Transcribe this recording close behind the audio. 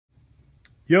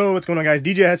Yo, what's going on, guys?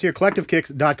 DJ Hess here,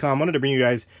 CollectiveKicks.com. Wanted to bring you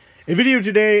guys a video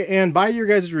today, and by your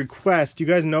guys' request, you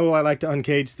guys know I like to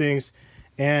uncage things,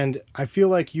 and I feel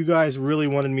like you guys really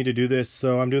wanted me to do this,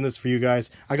 so I'm doing this for you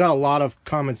guys. I got a lot of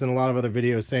comments in a lot of other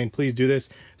videos saying, please do this,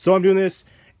 so I'm doing this.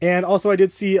 And also, I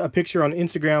did see a picture on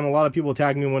Instagram. A lot of people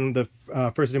tagged me when the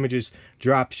first images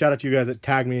dropped. Shout out to you guys that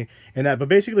tagged me in that. But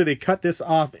basically, they cut this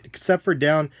off, except for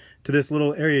down to this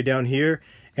little area down here.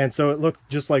 And so it looked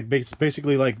just like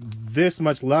basically like this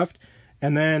much left,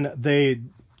 and then they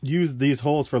used these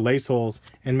holes for lace holes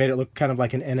and made it look kind of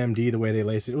like an NMD the way they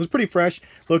laced it. It was pretty fresh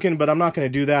looking, but I'm not going to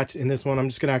do that in this one. I'm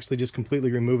just going to actually just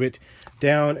completely remove it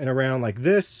down and around like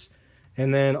this,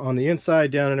 and then on the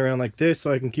inside down and around like this,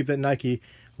 so I can keep that Nike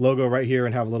logo right here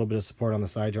and have a little bit of support on the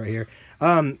sides right here.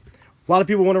 A lot of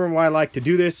people wondering why I like to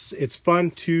do this. It's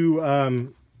fun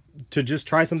to just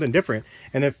try something different,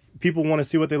 and if people want to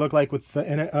see what they look like with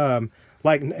the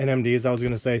like NMDs, I was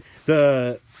going to say,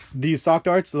 these sock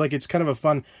darts, like, it's kind of a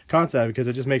fun concept because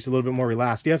it just makes it a little bit more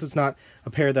relaxed. Yes, it's not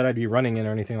a pair that I'd be running in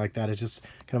or anything like that. It's just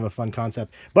kind of a fun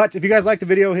concept. But if you guys like the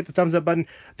video, hit the thumbs up button.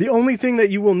 The only thing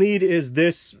that you will need is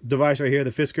this device right here,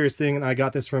 the Fiskars thing, and I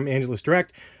got this from Angelus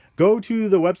Direct. Go to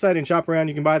the website and shop around.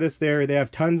 You can buy this there. They have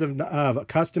tons of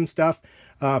custom stuff,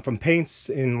 from paints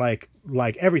and like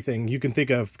everything you can think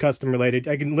of custom related.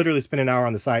 I can literally spend an hour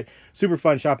on the site. Super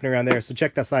fun shopping around there, so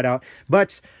check that site out.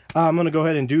 But I'm going to go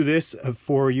ahead and do this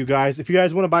for you guys. If you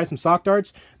guys want to buy some sock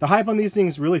darts, the hype on these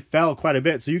things really fell quite a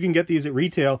bit, so you can get these at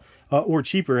retail or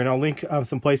cheaper, and I'll link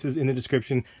some places in the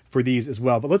description for these as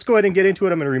well. But let's go ahead and get into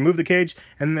it. I'm going to remove the cage,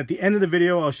 and then at the end of the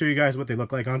video, I'll show you guys what they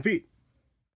look like on feet.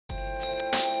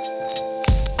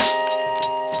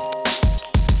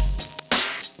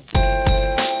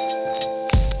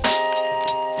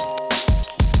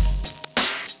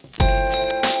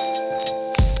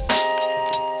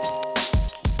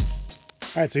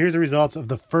 All right, so here's the results of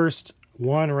the first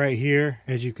one right here.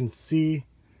 As you can see,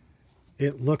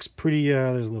 it looks pretty,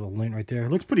 there's a little lint right there. It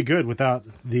looks pretty good without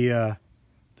the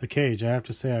cage. I have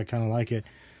to say I kind of like it.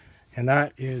 And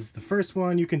that is the first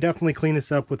one. You can definitely clean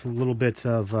this up with a little bit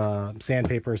of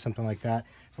sandpaper or something like that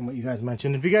from what you guys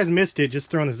mentioned. If you guys missed it, just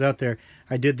throwing this out there,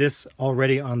 I did this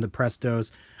already on the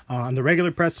Prestos, on the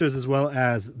regular Prestos, as well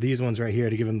as these ones right here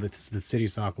to give them the city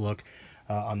sock look.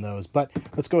 On those. But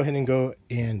let's go ahead and go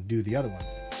and do the other one.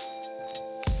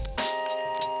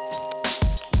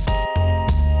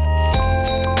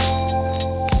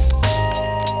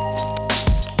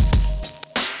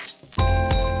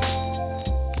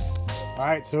 All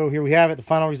right, so here we have it, the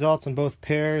final results on both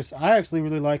pairs. I actually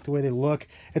really like the way they look.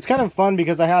 It's kind of fun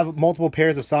because I have multiple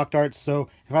pairs of sock darts, so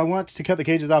if I want to cut the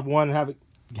cages off one and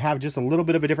have just a little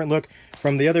bit of a different look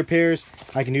from the other pairs,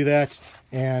 I can do that.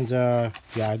 And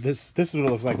yeah, this is what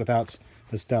it looks like without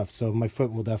the stuff, so my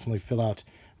foot will definitely fill out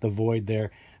the void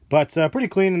there. But pretty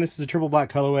clean, and this is a triple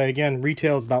black colorway. Again,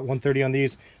 retail is about $130 on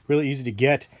these. Really easy to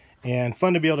get and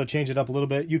fun to be able to change it up a little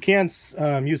bit. You can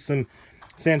use some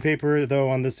sandpaper though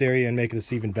on this area and make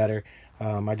this even better.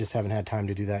 I just haven't had time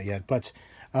to do that yet. But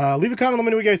leave a comment, let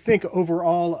me know what you guys think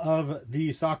overall of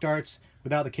the sock darts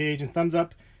without the cage, and thumbs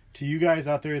up to you guys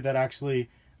out there that actually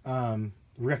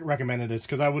recommended this,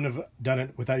 because I wouldn't have done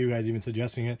it without you guys even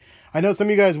suggesting it. I know some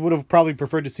of you guys would have probably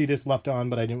preferred to see this left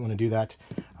on, but I didn't want to do that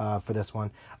for this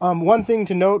one. One thing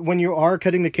to note, when you are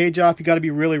cutting the cage off, you got to be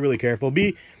really careful.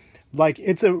 Be like,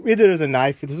 it is a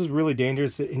knife. This is really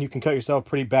dangerous, and you can cut yourself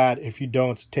pretty bad if you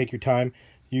don't take your time.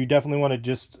 You definitely want to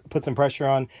just put some pressure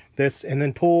on this and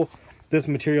then pull this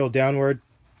material downward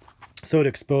so it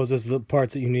exposes the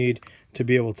parts that you need to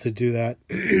be able to do that.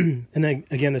 And then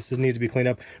again, this just needs to be cleaned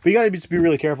up, but you got to be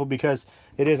really careful because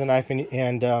it is a knife,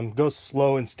 and go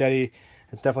slow and steady.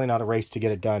 It's definitely not a race to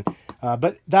get it done.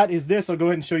 But that is this. I'll go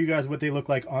ahead and show you guys what they look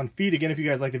like on feet. Again, if you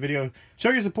guys like the video,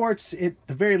 show your supports at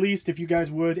the very least if you guys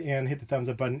would, and hit the thumbs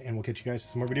up button, and we'll catch you guys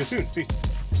in some more videos soon.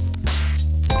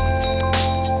 Peace.